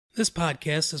This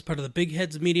podcast is part of the Big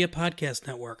Heads Media Podcast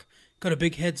Network. Go to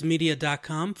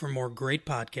bigheadsmedia.com for more great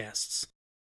podcasts.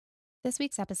 This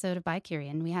week's episode of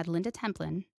BiCurean, we had Linda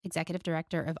Templin, Executive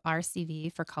Director of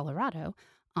RCV for Colorado,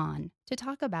 on to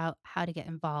talk about how to get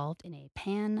involved in a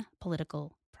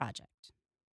pan-political project.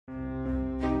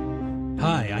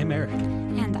 Hi, I'm Eric.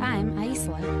 And I'm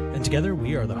Aisla. And together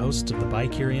we are the hosts of the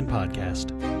BiCurean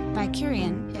podcast.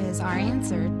 BiCurean is our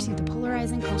answer to the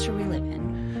polarizing culture we live in.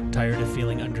 Tired of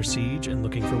feeling under siege and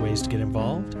looking for ways to get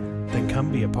involved? Then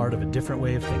come be a part of a different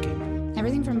way of thinking.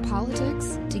 Everything from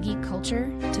politics to geek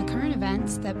culture to current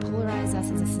events that polarize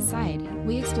us as a society,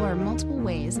 we explore multiple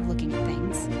ways of looking at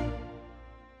things.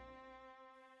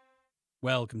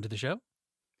 Welcome to the show.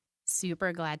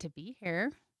 Super glad to be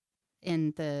here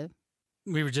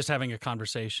We were just having a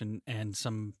conversation, and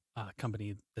some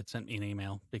company that sent me an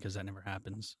email, because that never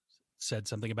happens, said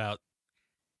something about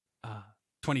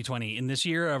 2020, in this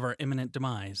year of our imminent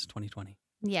demise, 2020.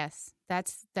 Yes,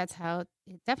 that's how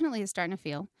it definitely is starting to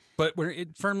feel. But we're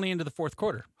firmly into the fourth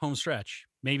quarter, home stretch.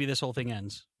 Maybe this whole thing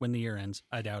ends when the year ends.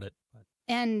 I doubt it. But.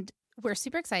 And we're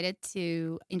super excited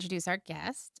to introduce our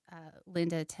guest,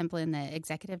 Linda Templin, the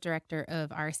Executive Director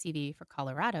of RCV for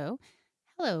Colorado.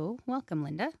 Hello. Welcome,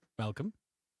 Linda. Welcome.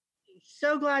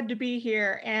 So glad to be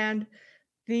here. And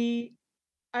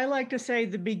I like to say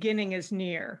the beginning is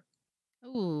near.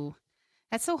 Ooh,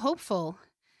 that's so hopeful.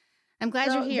 I'm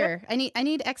glad you're here. I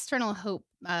need external hope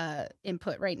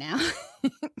input right now. Oh,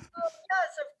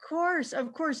 yes,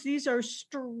 of course. These are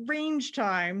strange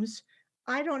times.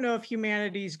 I don't know if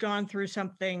humanity's gone through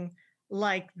something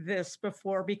like this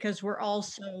before, because we're all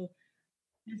so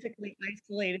physically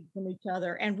isolated from each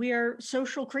other, and we are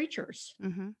social creatures.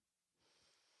 Mm-hmm.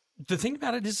 The thing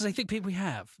about it is I think we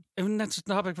have, and that's a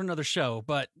topic for another show,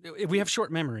 but we have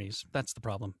short memories. That's the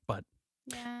problem. But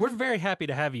yeah. We're very happy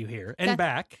to have you here and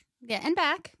back. Yeah, and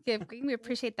back. We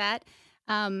appreciate that.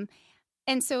 And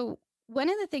so one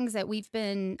of the things that we've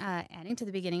been adding to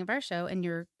the beginning of our show, and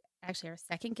you're actually our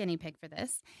second guinea pig for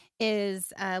this,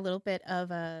 is a little bit of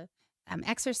a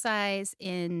exercise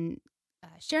in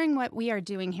sharing what we are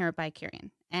doing here at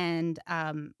BiCurean. And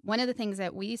one of the things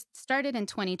that we started in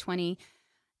 2020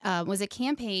 was a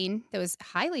campaign that was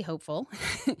highly hopeful,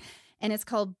 and it's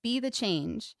called Be the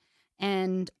Change.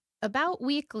 And about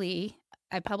weekly,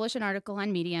 I publish an article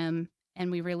on Medium,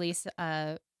 and we release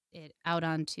it out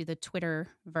onto the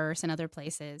Twitterverse and other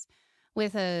places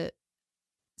with a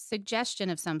suggestion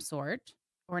of some sort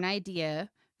or an idea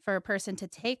for a person to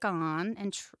take on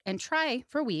and try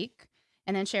for a week,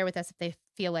 and then share with us if they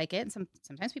feel like it. And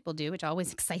sometimes people do, which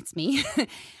always excites me,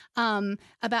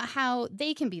 about how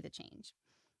they can be the change.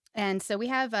 And so we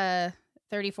have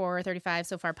 34 or 35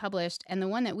 so far published. And the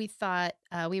one that we thought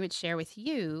we would share with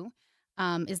you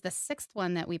is the sixth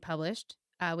one that we published,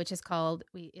 which is called,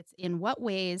 it's In What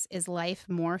Ways is Life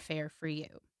More Fair for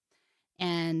You?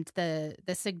 And the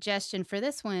suggestion for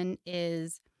this one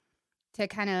is to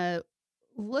kind of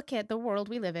look at the world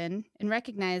we live in and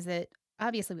recognize that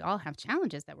obviously we all have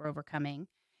challenges that we're overcoming.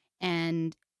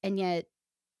 And yet,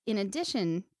 in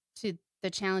addition to the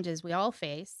challenges we all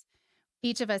face,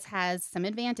 each of us has some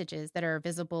advantages that are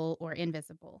visible or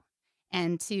invisible.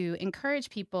 And to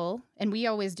encourage people, and we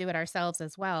always do it ourselves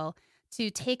as well, to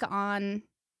take on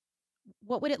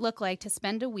what would it look like to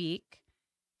spend a week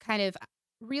kind of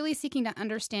really seeking to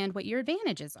understand what your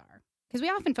advantages are. Because we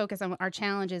often focus on our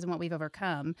challenges and what we've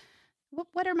overcome.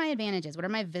 What are my advantages? What are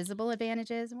my visible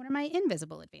advantages? And what are my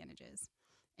invisible advantages?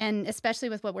 And especially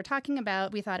with what we're talking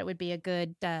about, we thought it would be a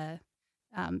good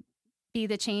Be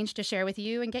the Change to share with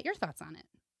you and get your thoughts on it.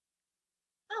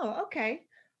 Oh, okay.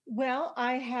 Well,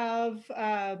 I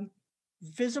have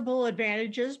visible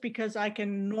advantages because I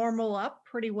can normal up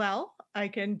pretty well. I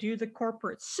can do the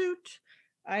corporate suit.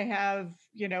 I have,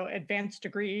 advanced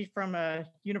degree from a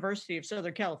University of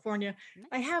Southern California. Nice.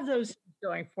 I have those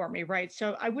going for me, right?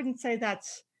 So I wouldn't say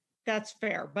that's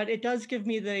fair, but it does give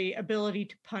me the ability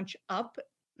to punch up,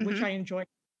 which I enjoy.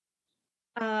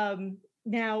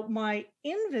 Now, my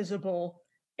invisible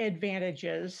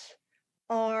advantages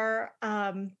are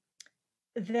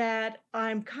that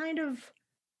I'm kind of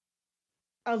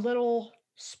a little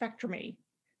spectrumy,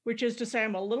 which is to say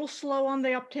I'm a little slow on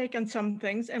the uptake on some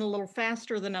things and a little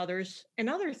faster than others in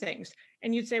other things.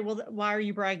 And you'd say, well, why are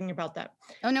you bragging about that?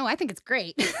 Oh, no, I think it's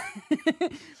great.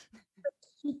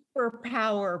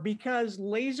 Superpower, because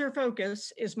laser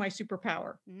focus is my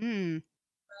superpower. Right?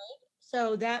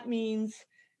 So that means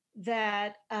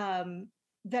that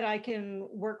that I can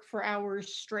work for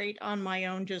hours straight on my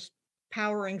own, just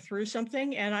powering through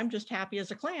something. And I'm just happy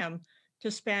as a clam to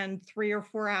spend 3 or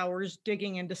 4 hours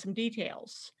digging into some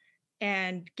details.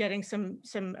 and getting some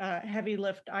heavy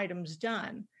lift items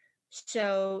done.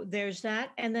 So there's that,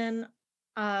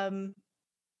 um,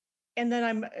 and then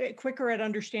I'm quicker at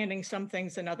understanding some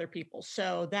things than other people.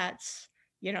 So that's,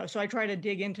 so I try to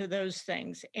dig into those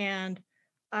things. And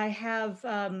I have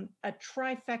a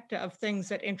trifecta of things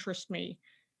that interest me.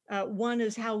 One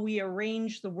is how we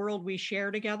arrange the world we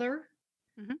share together.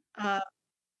 Mhm.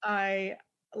 I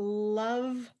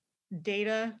love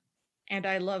data and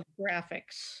I love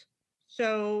graphics.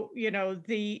 So,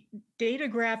 the data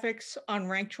graphics on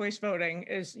ranked choice voting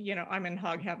is, I'm in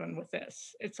hog heaven with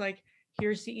this. It's like,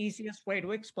 here's the easiest way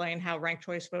to explain how ranked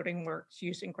choice voting works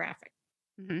using graphics.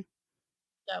 Mhm.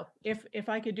 So if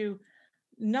I could do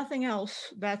nothing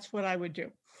else, that's what I would do.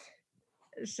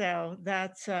 So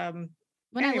that's When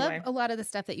I love anyway. a lot of the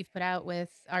stuff that you've put out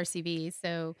with RCV,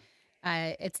 so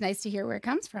it's nice to hear where it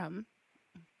comes from.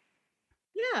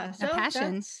 Yeah, so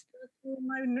passion. that's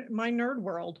my nerd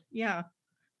world. Yeah.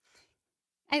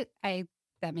 I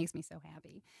that makes me so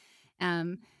happy.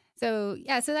 So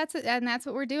that's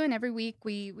what we're doing every week.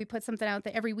 We put something out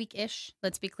there every week-ish.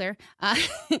 Let's be clear.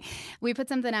 We put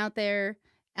something out there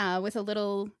with a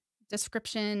little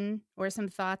description or some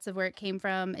thoughts of where it came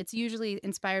from. It's usually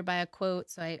inspired by a quote,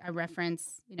 so I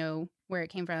reference where it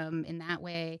came from in that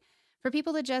way for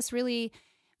people to just really.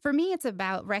 For me, it's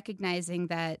about recognizing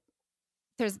that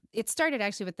it started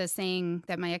actually with the saying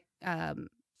that my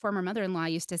former mother-in-law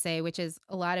used to say, which is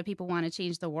a lot of people want to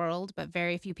change the world, but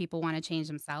very few people want to change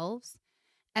themselves.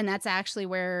 And that's actually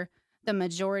where the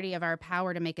majority of our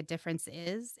power to make a difference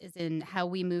is in how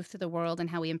we move through the world and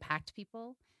how we impact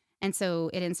people. And so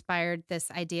it inspired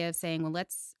this idea of saying, well,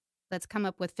 let's come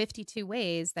up with 52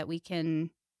 ways that we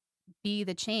can be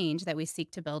the change that we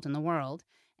seek to build in the world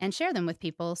and share them with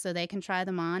people so they can try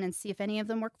them on and see if any of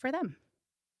them work for them.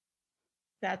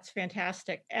 That's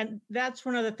fantastic. And that's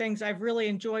one of the things I've really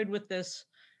enjoyed with this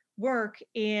work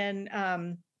in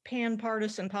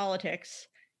pan-partisan politics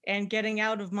and getting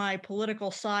out of my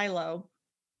political silo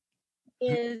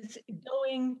is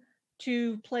going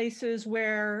to places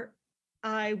where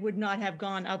I would not have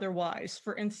gone otherwise.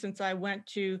 For instance, I went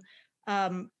to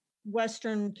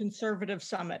Western Conservative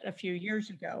Summit a few years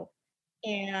ago.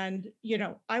 And,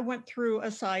 I went through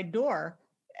a side door,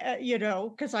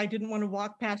 because I didn't want to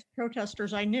walk past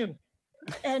protesters I knew.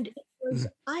 And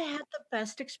I had the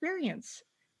best experience.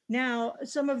 Now,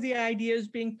 some of the ideas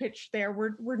being pitched there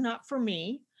were not for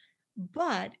me,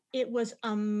 but it was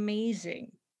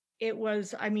amazing. It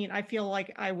was, I feel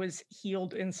like I was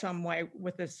healed in some way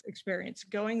with this experience,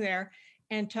 going there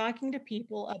and talking to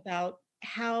people about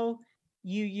how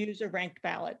you use a ranked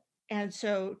ballot. And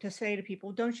so to say to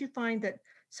people, don't you find that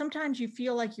sometimes you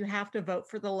feel like you have to vote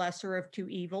for the lesser of two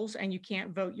evils and you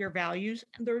can't vote your values?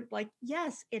 And they're like,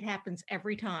 yes, it happens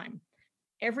every time.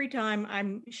 Every time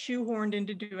I'm shoehorned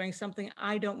into doing something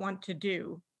I don't want to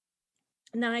do.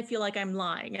 And then I feel like I'm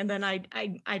lying. And then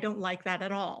I don't like that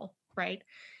at all. Right.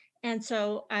 And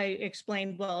so I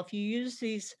explained, well, if you use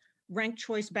these ranked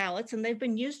choice ballots, and they've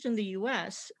been used in the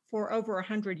US for over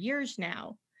 100 years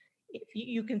now, if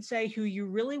you can say who you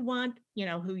really want,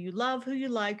 who you love, who you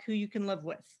like, who you can live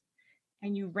with,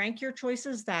 and you rank your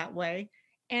choices that way.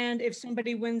 And if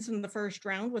somebody wins in the first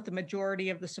round with the majority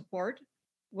of the support,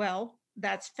 well,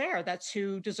 that's fair. That's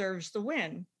who deserves the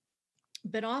win.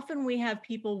 But often we have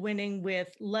people winning with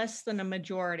less than a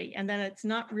majority, and then it's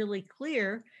not really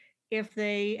clear if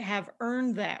they have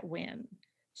earned that win.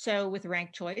 So with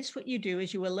ranked choice, what you do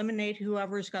is you eliminate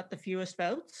whoever's got the fewest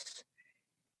votes,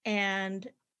 and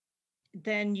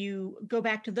then you go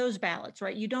back to those ballots,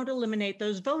 right? You don't eliminate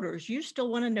those voters. You still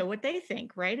want to know what they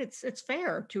think, right? It's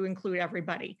fair to include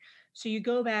everybody. So you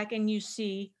go back and you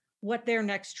see what their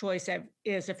next choice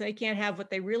is. If they can't have what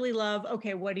they really love,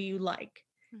 okay, what do you like?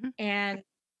 Mm-hmm. And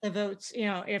the votes,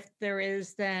 if there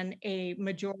is then a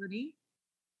majority,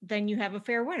 then you have a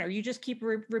fair winner. You just keep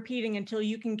repeating until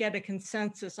you can get a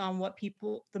consensus on what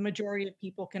the majority of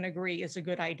people can agree is a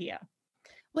good idea.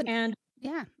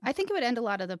 Yeah, I think it would end a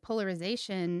lot of the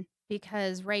polarization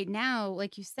because right now,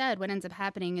 like you said, what ends up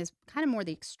happening is kind of more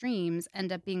the extremes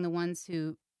end up being the ones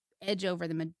who edge over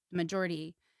the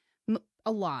majority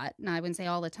a lot. Now, I wouldn't say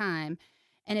all the time.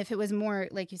 And if it was more,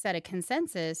 like you said, a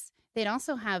consensus, they'd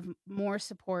also have more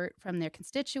support from their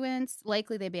constituents.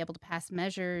 Likely they'd be able to pass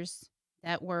measures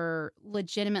that were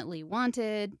legitimately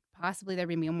wanted. Possibly there'd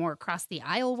be more across the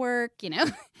aisle work,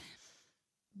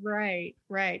 Right.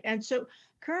 And so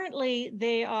currently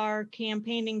they are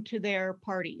campaigning to their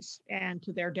parties and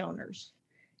to their donors,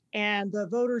 and the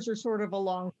voters are sort of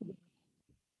along.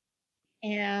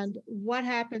 And what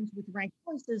happens with ranked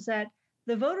choice is that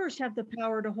the voters have the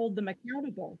power to hold them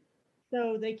accountable.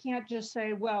 So they can't just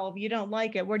say, well, if you don't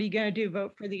like it, what are you going to do?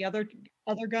 Vote for the other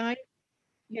guy?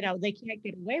 They can't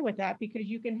get away with that because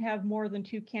you can have more than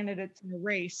 2 candidates in a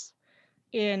race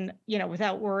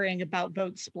without worrying about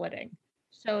vote splitting.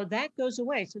 So that goes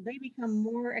away. So they become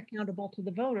more accountable to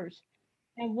the voters.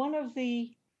 And one of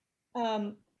the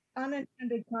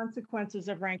unintended consequences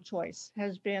of ranked choice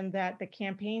has been that the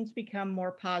campaigns become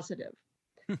more positive.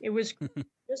 It was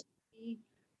just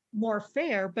more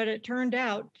fair, but it turned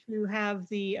out to have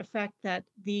the effect that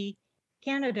the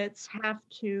candidates have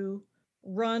to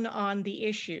run on the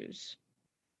issues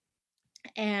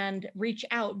and reach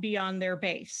out beyond their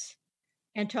base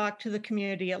and talk to the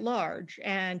community at large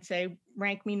and say,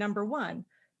 rank me number 1.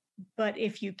 But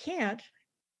if you can't,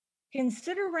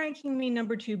 consider ranking me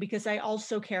number 2 because I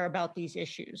also care about these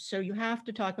issues. So you have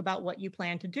to talk about what you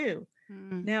plan to do.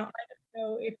 Now, I don't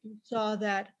know if you saw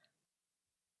that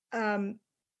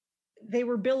they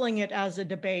were billing it as a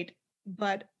debate,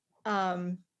 but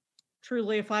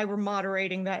truly, if I were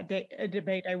moderating that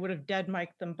debate, I would have dead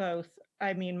mic'd them both.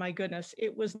 I mean, my goodness,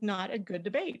 it was not a good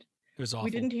debate. It was awful.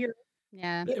 We didn't hear.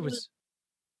 Yeah. It was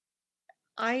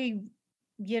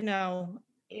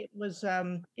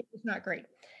not great.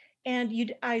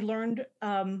 And I learned,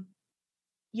 how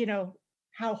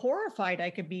horrified I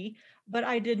could be, but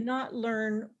I did not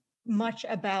learn much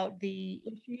about the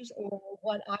issues or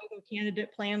what either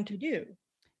candidate planned to do.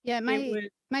 Yeah,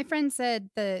 my friend said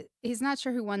that he's not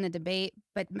sure who won the debate,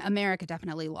 but America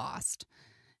definitely lost.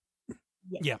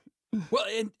 Yeah. Well,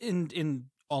 in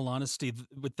all honesty,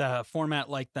 with the format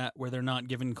like that, where they're not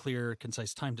given clear,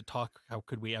 concise time to talk, how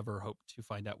could we ever hope to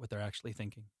find out what they're actually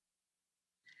thinking?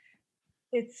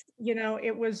 It's,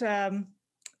 it was,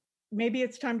 maybe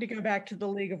it's time to go back to the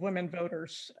League of Women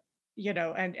Voters,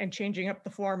 and changing up the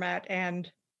format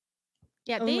and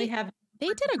they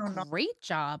did a great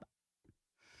job.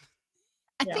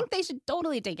 I think they should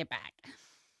totally take it back.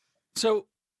 So,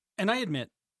 and I admit,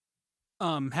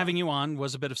 having you on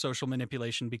was a bit of social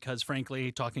manipulation because,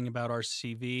 frankly, talking about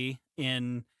RCV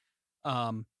in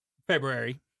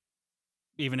February,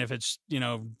 even if it's,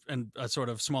 a sort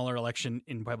of smaller election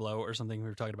in Pueblo or something we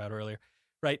were talking about earlier,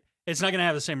 right? It's not going to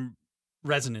have the same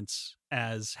resonance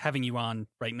as having you on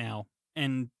right now.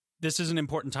 And this is an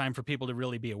important time for people to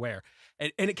really be aware.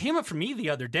 And it came up for me the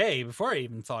other day before I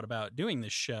even thought about doing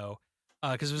this show,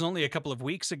 because it was only a couple of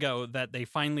weeks ago that they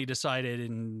finally decided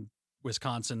in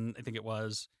Wisconsin, I think it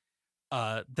was,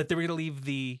 that they were going to leave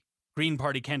the Green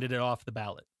Party candidate off the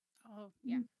ballot. Oh,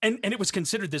 yeah. And it was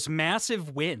considered this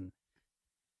massive win,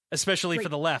 especially for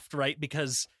the left, right?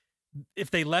 Because if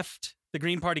they left the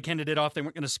Green Party candidate off, they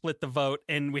weren't going to split the vote,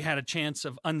 and we had a chance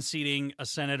of unseating a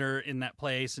senator in that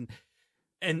place,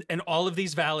 and all of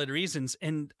these valid reasons.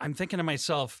 And I'm thinking to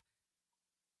myself,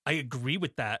 I agree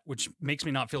with that, which makes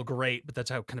me not feel great, but that's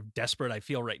how kind of desperate I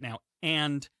feel right now.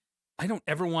 And I don't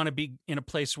ever want to be in a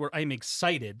place where I'm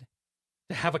excited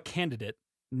to have a candidate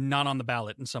not on the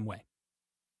ballot in some way,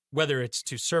 whether it's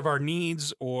to serve our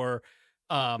needs or,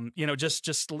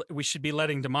 just we should be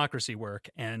letting democracy work,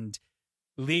 and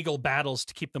legal battles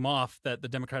to keep them off that the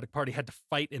Democratic Party had to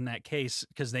fight in that case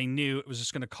because they knew it was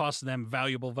just going to cost them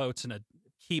valuable votes in a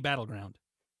key battleground.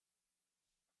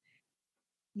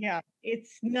 Yeah,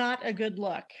 it's not a good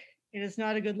look. It is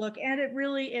not a good look. And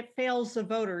it fails the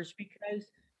voters because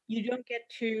you don't get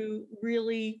to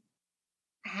really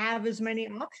have as many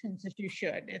options as you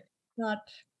should.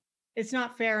 It's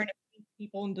not fair, and it puts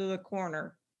people into the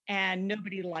corner, and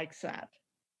nobody likes that.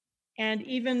 And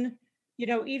even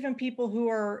people who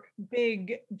are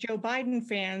big Joe Biden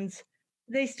fans,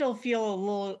 they still feel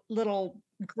a little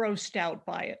grossed out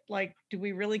by it. Like, do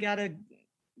we really got to,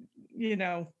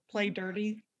 play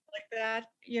dirty like that?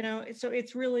 So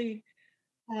it's really,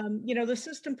 the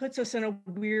system puts us in a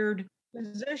weird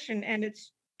position, and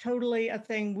it's totally a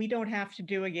thing we don't have to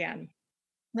do again.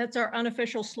 That's our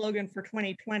unofficial slogan for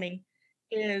 2020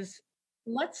 is,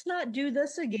 let's not do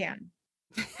this again.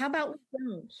 How about we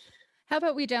don't? How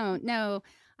about we don't? No,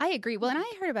 I agree. Well, and I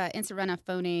heard about instant runoff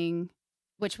voting,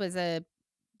 which was the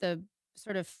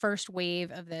sort of first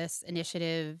wave of this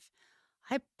initiative,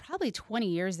 probably 20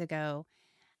 years ago,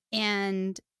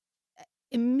 and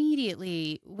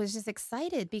immediately was just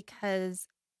excited because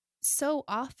so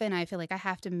often I feel like I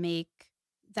have to make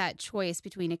that choice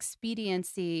between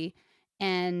expediency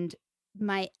and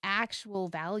my actual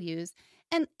values.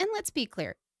 And let's be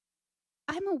clear.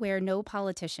 I'm aware no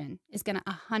politician is going to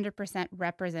 100%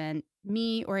 represent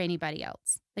me or anybody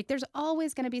else. Like, there's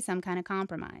always going to be some kind of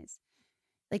compromise.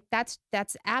 Like, that's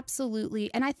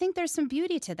absolutely, and I think there's some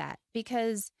beauty to that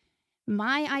because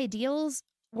my ideals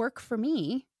work for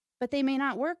me, but they may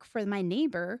not work for my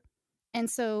neighbor. And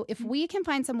so if we can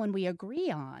find someone we agree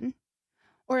on,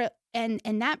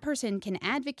 and that person can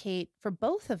advocate for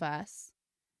both of us,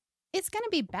 it's going to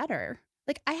be better.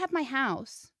 Like, I have my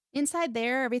house. Inside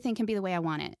there, everything can be the way I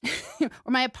want it.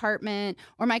 Or my apartment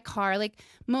or my car. Like,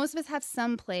 most of us have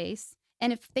some place.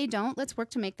 And if they don't, let's work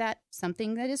to make that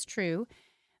something that is true.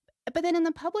 But then in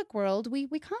the public world, we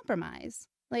compromise.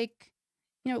 Like,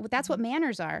 that's what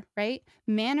manners are, right?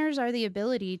 Manners are the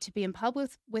ability to be in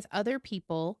public with other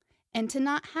people and to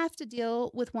not have to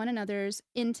deal with one another's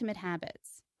intimate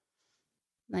habits.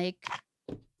 Like,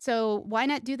 so why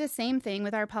not do the same thing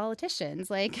with our politicians?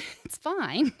 Like, it's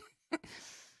fine.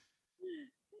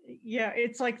 Yeah,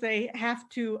 it's like they have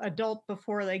to adult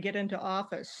before they get into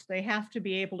office. They have to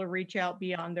be able to reach out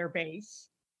beyond their base.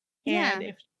 And Yeah.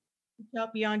 if you reach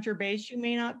out beyond your base, you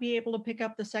may not be able to pick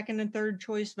up the second and third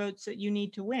choice votes that you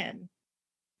need to win.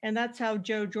 And that's how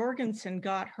Jo Jorgensen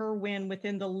got her win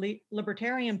within the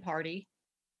Libertarian Party,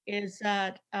 is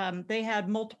that they had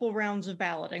multiple rounds of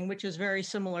balloting, which is very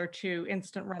similar to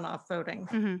instant runoff voting.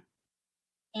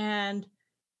 Mm-hmm. And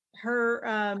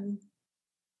her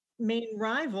main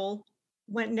rival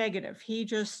went negative. He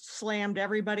just slammed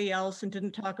everybody else and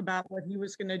didn't talk about what he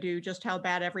was going to do, just how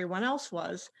bad everyone else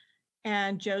was.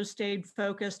 And Jo stayed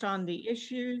focused on the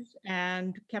issues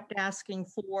and kept asking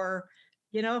for,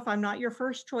 if I'm not your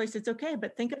first choice, it's okay,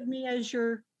 but think of me as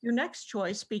your next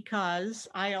choice, because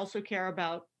I also care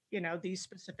about, these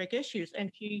specific issues.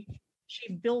 And she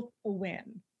built a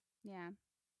win. Yeah.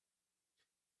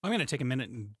 I'm going to take a minute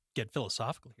and get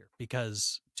philosophical here,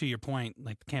 because to your point,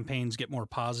 like, the campaigns get more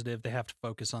positive. They have to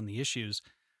focus on the issues.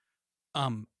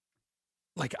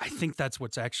 Like, I think that's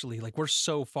what's actually, like, we're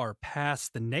so far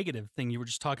past the negative thing you were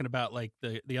just talking about. Like,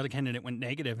 the other candidate went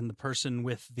negative, and the person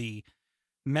with the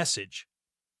message,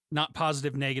 not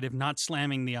positive, negative, not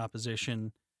slamming the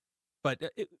opposition. But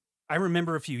I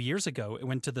remember a few years ago, it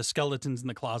went to the skeletons in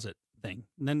the closet thing.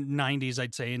 And then 90s,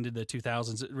 I'd say, into the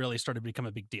 2000s, it really started to become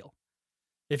a big deal.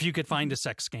 If you could find a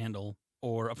sex scandal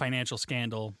or a financial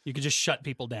scandal, you could just shut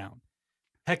people down.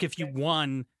 Heck, if you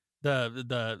won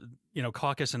the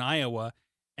caucus in Iowa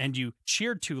and you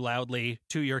cheered too loudly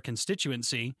to your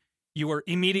constituency, you were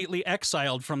immediately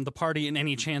exiled from the party in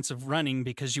any chance of running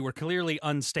because you were clearly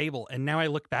unstable. And now I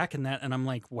look back in that and I'm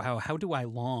like, wow, how do I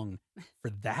long for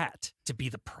that to be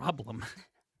the problem?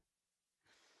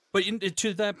 But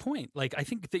to that point, like, I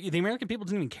think the American people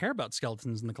didn't even care about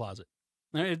skeletons in the closet.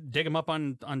 I dig them up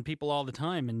on people all the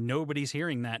time, and nobody's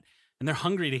hearing that. And they're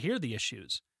hungry to hear the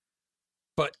issues.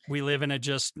 But we live in a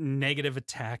just negative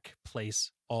attack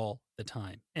place all the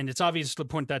time. And it's obvious to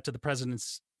point that to the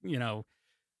president's,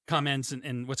 comments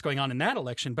and what's going on in that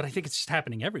election. But I think it's just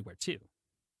happening everywhere, too.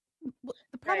 Well,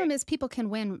 the problem is people can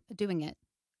win doing it.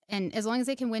 And as long as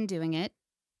they can win doing it,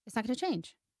 it's not going to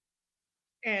change.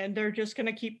 And they're just going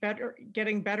to keep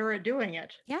getting better at doing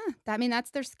it. Yeah.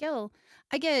 That's their skill.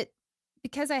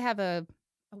 Because I have a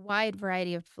wide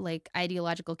variety of, like,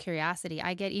 ideological curiosity,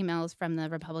 I get emails from the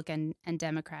Republican and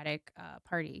Democratic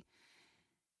Party.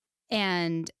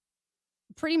 And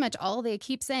pretty much all they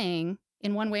keep saying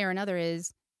in one way or another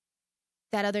is,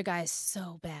 that other guy is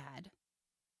so bad.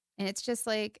 And it's just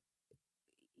like,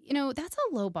 that's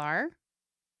a low bar.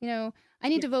 I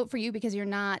need to vote for you because you're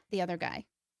not the other guy.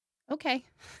 Okay.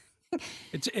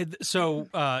 So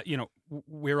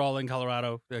we're all in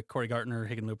Colorado. The Cory Gardner,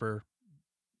 Hickenlooper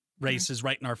race is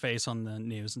right in our face on the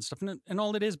news and stuff. And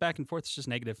all it is back and forth is just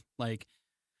negative. Like,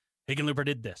 Hickenlooper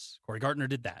did this, Cory Gardner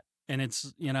did that. And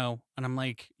it's, and I'm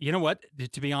like, you know what?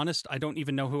 To be honest, I don't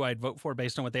even know who I'd vote for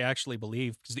based on what they actually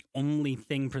believe, because the only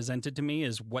thing presented to me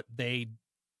is what they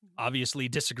obviously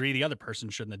disagree the other person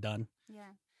shouldn't have done. Yeah.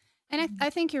 And I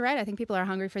think you're right. I think people are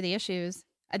hungry for the issues.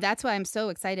 That's why I'm so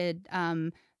excited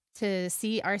to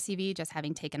see RCV just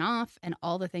having taken off and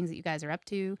all the things that you guys are up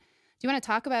to. Do you want to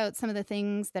talk about some of the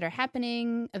things that are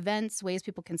happening, events, ways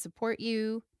people can support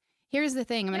you? Here's the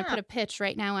thing. I'm going to put a pitch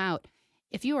right now out.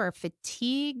 If you are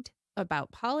fatigued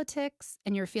about politics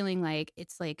and you're feeling like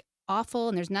it's, like, awful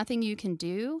and there's nothing you can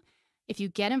do, if you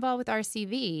get involved with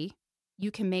RCV,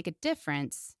 you can make a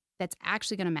difference that's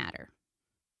actually going to matter.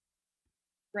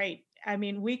 Right.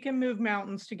 We can move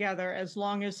mountains together as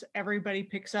long as everybody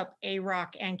picks up a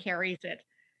rock and carries it.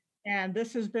 And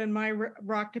this has been my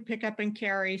rock to pick up and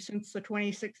carry since the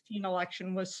 2016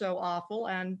 election was so awful.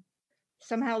 And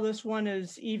somehow this one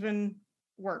is even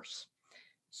worse.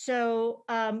 So,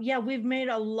 we've made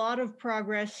a lot of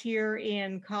progress here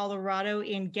in Colorado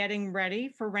in getting ready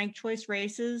for ranked choice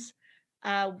races.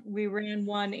 We ran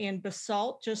one in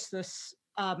Basalt just this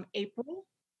April,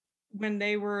 when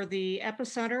they were the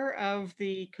epicenter of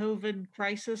the COVID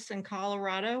crisis in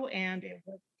Colorado, and it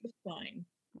worked just fine.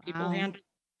 People Wow. handled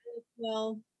it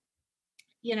well.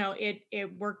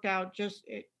 It worked out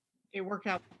it worked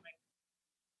out.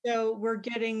 So we're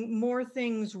getting more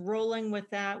things rolling with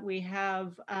that. We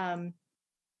have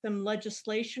some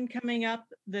legislation coming up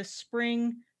this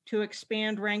spring to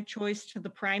expand ranked choice to the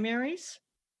primaries.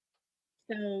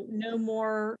 So no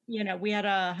more, we had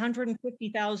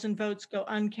 150,000 votes go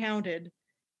uncounted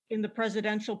in the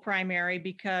presidential primary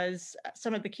because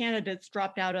some of the candidates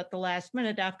dropped out at the last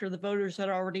minute after the voters had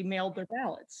already mailed their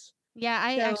ballots. Yeah,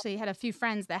 I So, actually had a few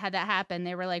friends that had that happen.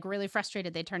 They were like really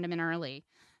frustrated. They turned them in early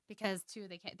because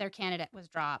their candidate was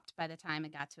dropped by the time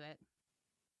it got to it.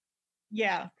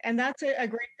 yeah, and that's a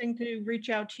great thing to reach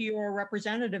out to your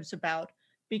representatives about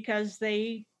because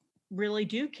they really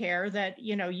do care that,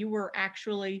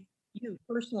 you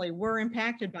personally were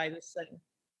impacted by this thing.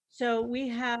 So we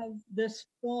have this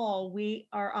fall, we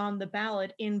are on the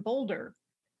ballot in Boulder.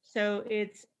 So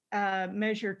it's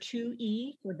measure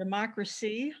 2E for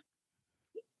democracy.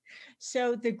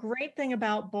 So the great thing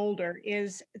about Boulder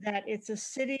is that it's a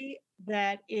city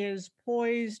that is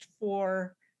poised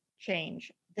for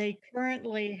change. They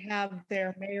currently have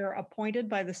their mayor appointed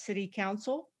by the city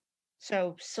council.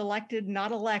 So selected,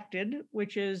 not elected,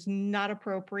 which is not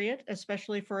appropriate,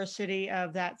 especially for a city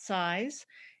of that size.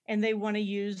 And they want to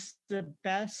use the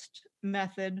best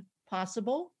method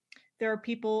possible. There are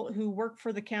people who work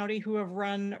for the county who have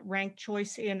run ranked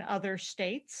choice in other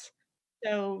states.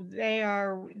 So they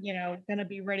are, going to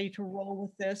be ready to roll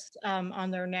with this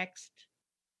on their next.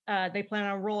 They plan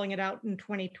on rolling it out in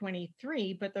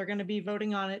 2023, but they're going to be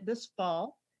voting on it this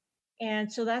fall.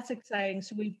 And so that's exciting.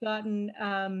 So we've gotten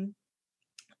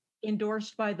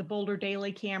endorsed by the Boulder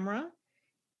Daily Camera.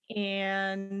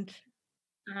 And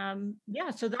yeah,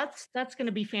 so that's going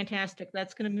to be fantastic.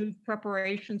 That's going to move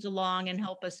preparations along and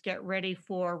help us get ready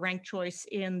for ranked choice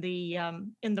in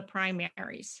the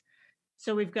primaries.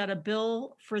 So we've got a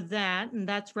bill for that, and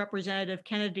that's Representative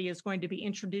Kennedy is going to be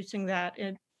introducing that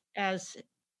in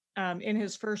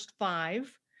his first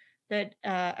 5 that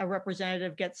a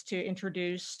representative gets to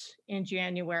introduce in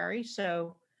January.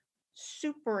 So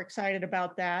super excited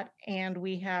about that. And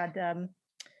we had,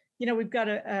 we've got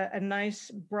a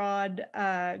nice broad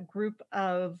group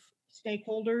of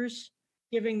stakeholders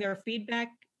giving their feedback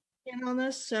in on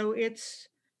this. So it's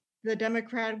the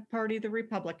Democratic Party, the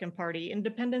Republican Party,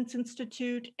 Independence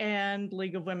Institute, and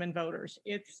League of Women Voters.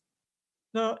 It's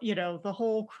the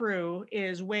whole crew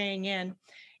is weighing in.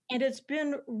 And it's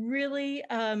been really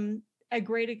a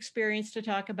great experience to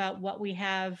talk about what we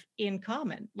have in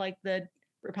common. Like the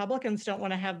Republicans don't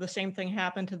want to have the same thing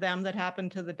happen to them that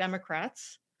happened to the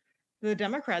Democrats. The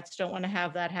Democrats don't want to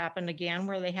have that happen again,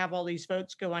 where they have all these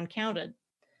votes go uncounted.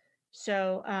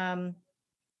 So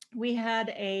we had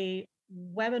a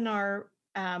webinar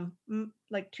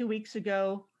like 2 weeks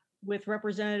ago with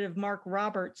Representative Mark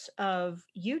Roberts of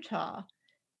Utah.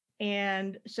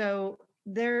 And so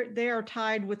they are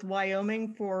tied with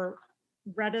Wyoming for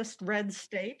reddest red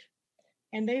state.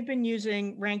 And they've been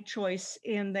using ranked choice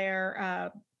in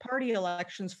their party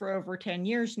elections for over 10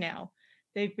 years now.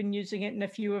 They've been using it in a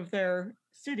few of their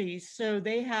cities. So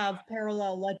they have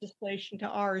parallel legislation to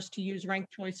ours to use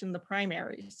ranked choice in the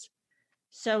primaries.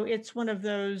 So it's one of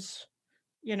those,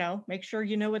 make sure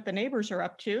you know what the neighbors are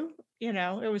up to.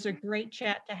 It was a great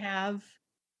chat to have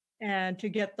and to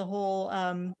get the whole,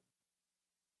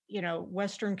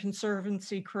 Western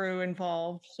Conservancy crew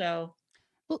involved. So,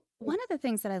 Well, one of the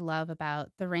things that I love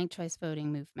about the ranked choice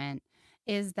voting movement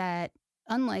is that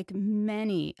unlike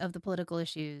many of the political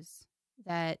issues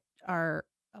that are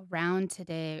around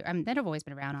today, that have always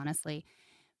been around, honestly,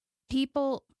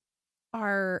 people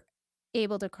are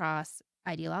able to cross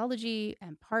ideology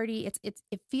and party.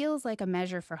 It feels like a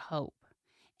measure for hope.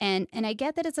 And I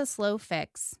get that it's a slow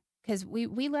fix because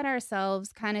we let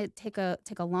ourselves kind of take a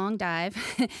long dive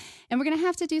and we're going to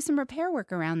have to do some repair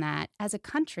work around that as a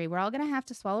country. We're all going to have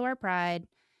to swallow our pride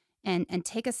and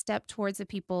take a step towards the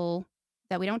people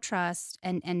that we don't trust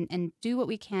and do what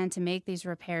we can to make these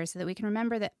repairs so that we can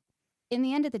remember that in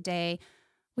the end of the day,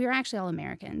 we are actually all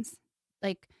Americans.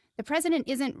 Like the president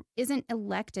isn't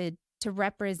elected to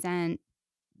represent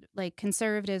like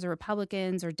conservatives or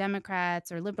Republicans or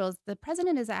Democrats or liberals. The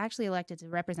president is actually elected to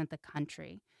represent the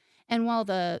country. And while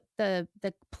the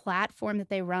platform that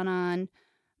they run on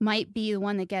might be the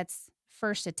one that gets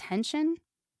first attention,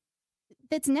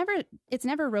 it's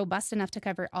never robust enough to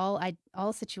cover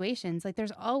all situations. Like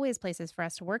there's always places for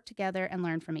us to work together and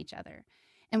learn from each other.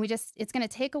 And it's going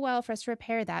to take a while for us to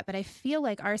repair that. But I feel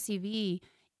like RCV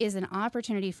is an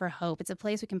opportunity for hope. It's a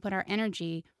place we can put our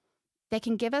energy that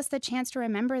can give us the chance to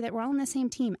remember that we're all on the same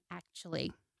team,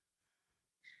 actually.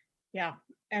 Yeah.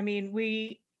 I mean,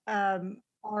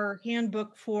 our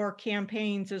handbook for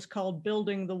campaigns is called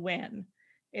Building the Win.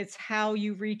 It's how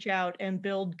you reach out and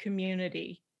build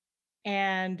community.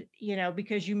 And,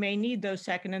 because you may need those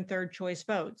second and third choice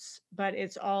votes, but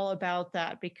it's all about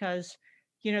that because,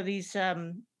 these,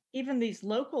 even these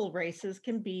local races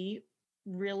can be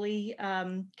really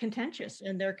contentious,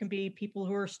 and there can be people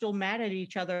who are still mad at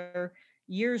each other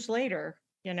years later.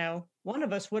 One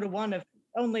of us would have won if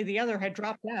only the other had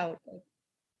dropped out.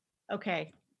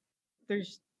 Okay,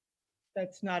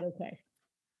 that's not okay.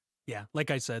 Yeah, like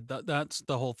I said, that's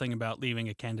the whole thing about leaving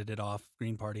a candidate off,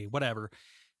 Green Party, whatever.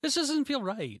 This doesn't feel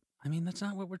right. I mean, that's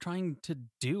not what we're trying to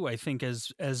do, I think,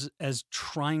 as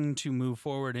trying to move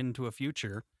forward into a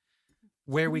future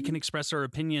where we can express our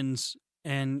opinions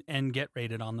and get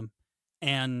rated on them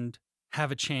and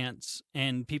have a chance,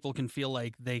 and people can feel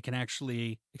like they can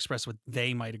actually express what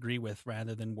they might agree with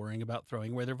rather than worrying about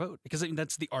throwing away their vote. Because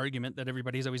that's the argument that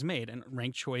everybody's always made. And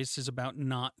ranked choice is about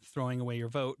not throwing away your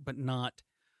vote, but not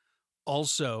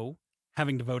also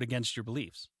having to vote against your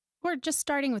beliefs. Or just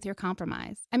starting with your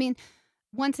compromise. I mean,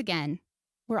 once again,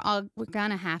 we're going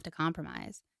to have to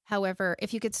compromise. However,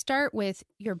 if you could start with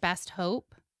your best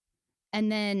hope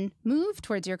and then move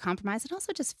towards your compromise, it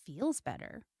also just feels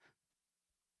better.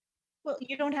 Well,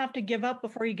 you don't have to give up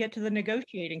before you get to the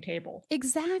negotiating table.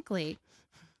 Exactly.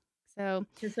 So,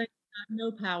 because they have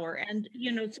no power. And,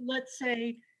 so let's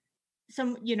say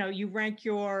you rank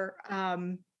your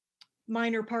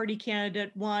minor party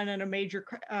candidate 1 and a major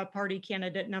party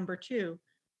candidate number 2.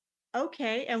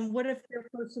 Okay, and what if their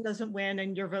person doesn't win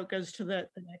and your vote goes to the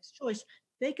next choice?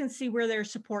 They can see where their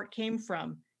support came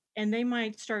from, and they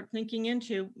might start thinking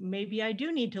into, maybe I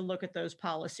do need to look at those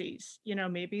policies.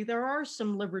 Maybe there are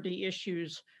some liberty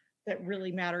issues that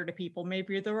really matter to people.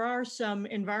 Maybe there are some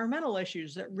environmental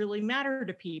issues that really matter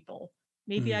to people.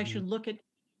 Maybe I should look at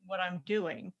what I'm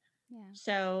doing. yeah.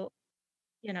 So,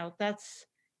 that's,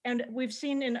 and we've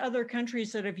seen in other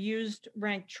countries that have used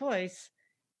ranked choice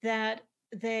that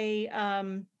they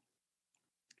have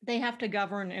to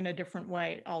govern in a different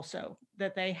way also,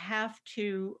 that they have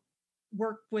to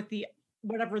work with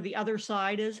whatever the other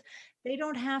side is. They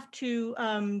don't have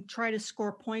to try to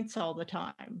score points all the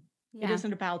time. Yeah. It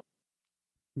isn't about.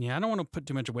 Yeah, I don't want to put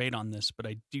too much weight on this, but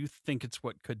I do think it's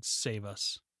what could save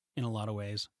us in a lot of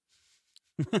ways.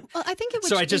 Well, I think it would.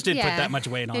 So I just didn't put that much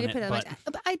weight on it. But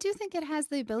I do think it has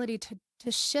the ability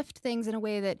to shift things in a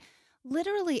way that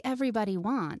literally everybody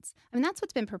wants. I mean, that's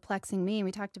what's been perplexing me. And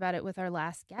we talked about it with our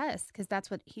last guest, because that's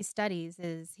what he studies.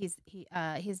 He's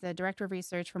the director of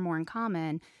research for More in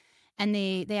Common, and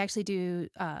they actually do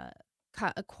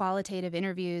qualitative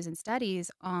interviews and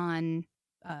studies on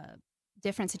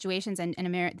different situations and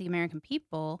the American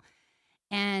people,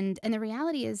 and the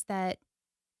reality is that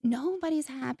nobody's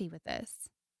happy with this.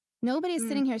 Nobody's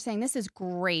sitting here saying, this is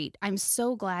great. I'm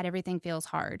so glad everything feels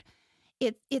hard.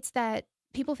 It's that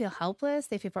people feel helpless.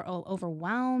 They feel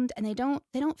overwhelmed, and they don't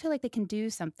feel like they can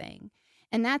do something.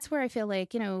 And that's where I feel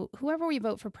like, whoever we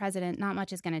vote for president, not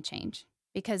much is going to change,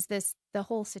 because the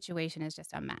whole situation is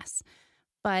just a mess.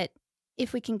 But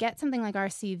if we can get something like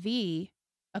RCV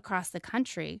across the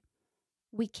country,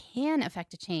 we can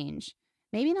affect a change.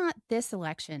 Maybe not this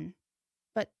election,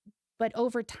 but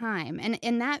over time.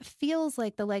 And that feels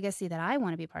like the legacy that I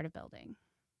want to be part of building.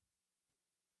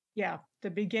 Yeah,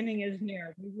 the beginning is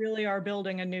near. We really are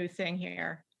building a new thing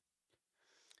here.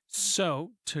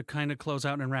 So to kind of close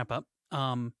out and wrap up,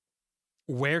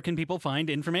 where can people find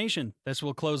information? This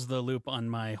will close the loop on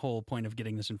my whole point of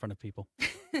getting this in front of people.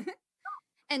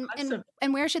 And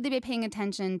where should they be paying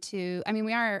attention to? I mean,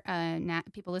 we are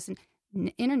people listen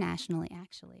internationally,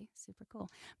 actually. Super cool.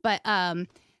 But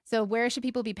so where should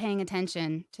people be paying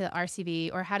attention to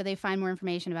RCV, or how do they find more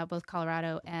information about both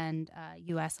Colorado and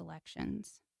U.S.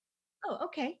 elections? Oh,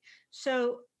 okay.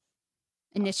 So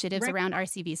initiatives around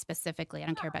RCV specifically. I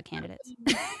don't care about candidates.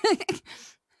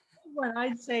 What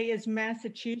I'd say is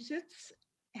Massachusetts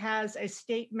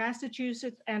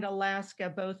and Alaska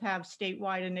both have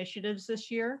statewide initiatives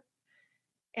this year.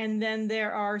 And then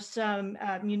there are some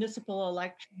municipal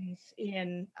elections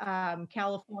in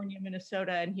California,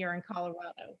 Minnesota, and here in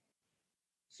Colorado.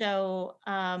 So,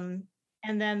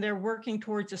 and then they're working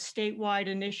towards a statewide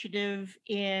initiative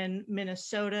in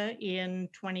Minnesota in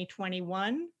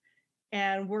 2021.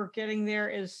 And we're getting there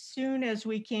as soon as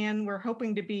we can. We're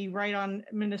hoping to be right on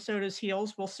Minnesota's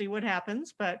heels. We'll see what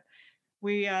happens, but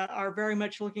we are very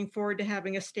much looking forward to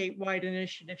having a statewide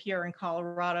initiative here in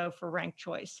Colorado for ranked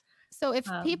choice. So if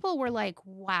people were like,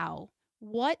 wow,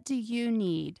 what do you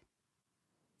need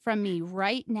from me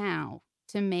right now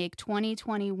to make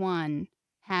 2021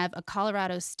 have a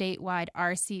Colorado statewide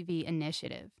RCV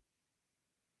initiative?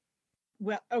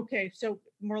 well, okay, so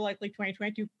more likely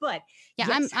 2022, but Yeah,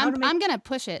 yes, I'm gonna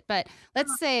push it, but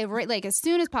let's say like as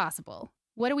soon as possible.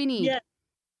 What do we need? yeah,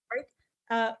 right.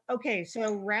 Okay,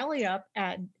 so rally up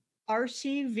at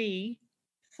RCV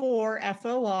for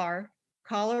FOR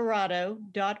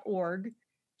Colorado.org.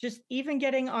 Just even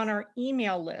getting on our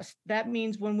email list. That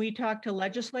means when we talk to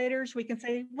legislators, we can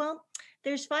say, well,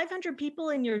 there's 500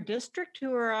 people in your district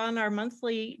who are on our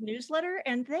monthly newsletter,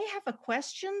 and they have a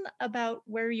question about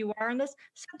where you are on this.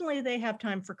 Suddenly they have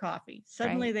time for coffee.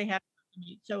 Suddenly Right. they have time to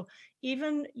meet. So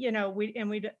even,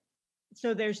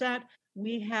 so there's that.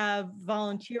 We have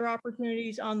volunteer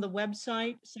opportunities on the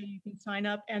website, so you can sign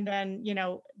up. And then,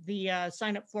 the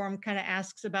sign up form kind of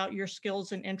asks about your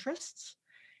skills and interests.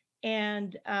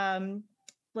 And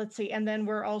let's see. And then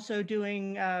we're also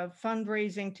doing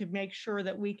fundraising to make sure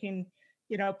that we can,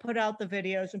 put out the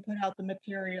videos and put out the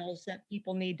materials that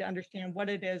people need to understand what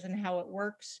it is and how it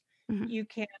works. Mhm. You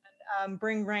can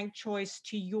bring ranked choice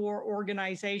to your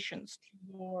organizations, to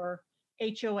your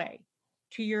HOA,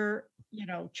 to your,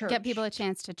 church. Get people a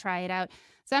chance to try it out.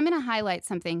 So I'm going to highlight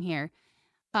something here.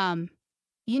 You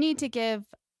need to give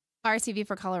RCV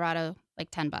for Colorado like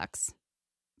 $10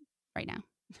 right now,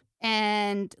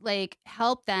 and like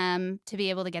help them to be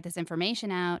able to get this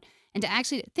information out and to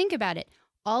actually think about it.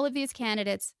 All of these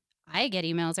candidates, I get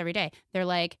emails every day. They're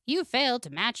like, you failed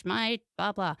to match my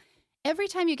blah, blah. Every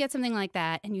time you get something like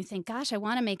that and you think, gosh, I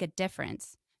want to make a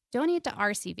difference, donate to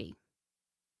RCV.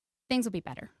 Things will be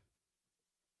better.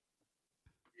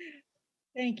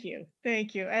 Thank you.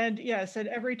 Thank you. And yes, and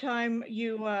every time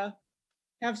you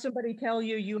have somebody tell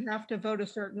you you have to vote a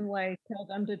certain way, tell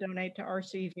them to donate to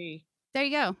RCV. There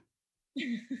you go.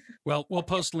 Well, we'll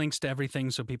post links to everything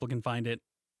so people can find it.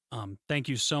 Thank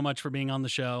you so much for being on the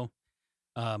show.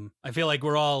 I feel like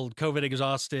we're all COVID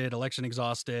exhausted, election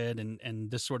exhausted,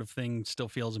 and this sort of thing still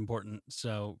feels important.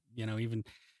 So, even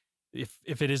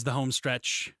if it is the home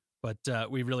stretch, but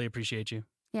we really appreciate you.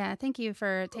 Yeah, thank you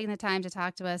for taking the time to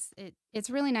talk to us. It's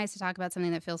really nice to talk about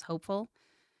something that feels hopeful.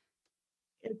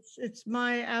 It's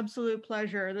my absolute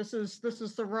pleasure. This is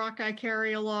the rock I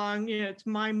carry along. It's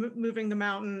my moving the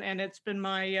mountain, and it's been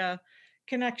my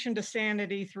connection to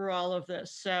sanity through all of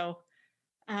this. So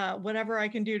whatever I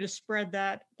can do to spread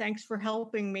that, thanks for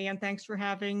helping me, and thanks for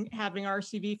having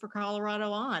RCV for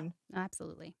Colorado on.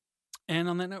 Absolutely. And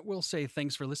on that note, we'll say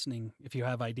thanks for listening. If you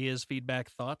have ideas, feedback,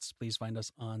 thoughts, please find us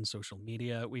on social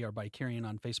media. We are BiCurean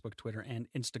on Facebook, Twitter, and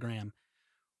Instagram.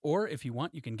 Or if you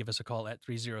want, you can give us a call at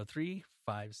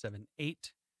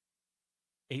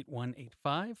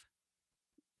 303-578-8185.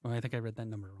 Oh, I think I read that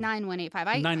number wrong.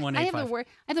 9185. 9185. I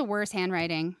have the worst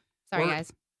handwriting. Sorry,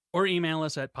 guys. Or email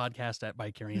us at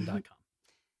podcast@BiCurean.com.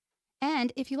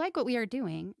 And if you like what we are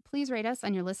doing, please rate us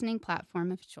on your listening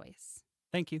platform of choice.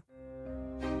 Thank you.